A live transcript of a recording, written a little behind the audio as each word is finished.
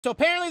So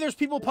apparently there's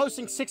people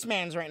posting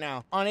 6-mans right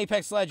now on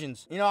Apex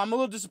Legends. You know, I'm a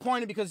little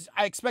disappointed because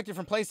I expected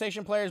from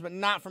PlayStation players, but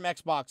not from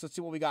Xbox. Let's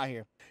see what we got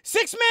here.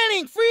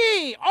 6-manning,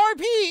 free,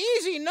 RP,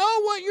 easy,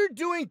 know what you're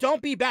doing,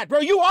 don't be bad.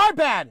 Bro, you are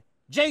bad,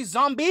 Jay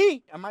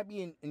Zombie. I might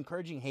be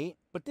encouraging hate,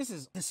 but this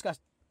is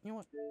disgusting. You know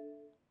what?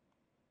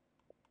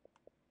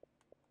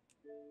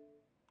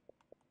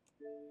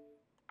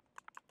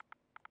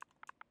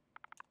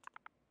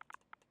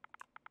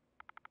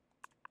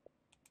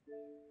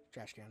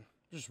 Trash can.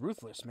 Just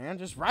ruthless, man.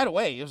 Just right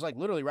away. It was like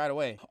literally right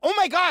away. Oh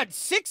my god,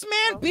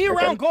 6-man, be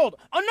around gold.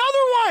 Another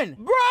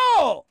one!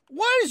 Bro!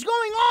 What is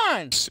going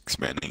on?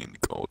 6-manning in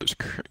gold is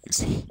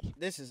crazy.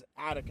 This is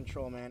out of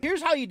control, man.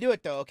 Here's how you do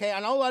it, though, okay? I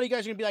know a lot of you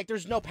guys are gonna be like,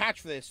 there's no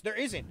patch for this. There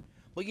isn't.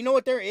 But you know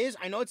what there is?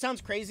 I know it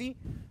sounds crazy.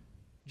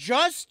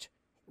 Just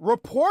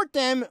report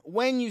them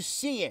when you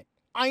see it.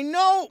 I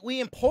know we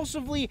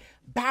impulsively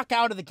back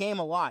out of the game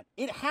a lot.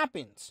 It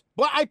happens.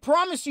 But I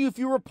promise you, if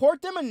you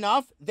report them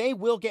enough, they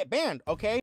will get banned, okay?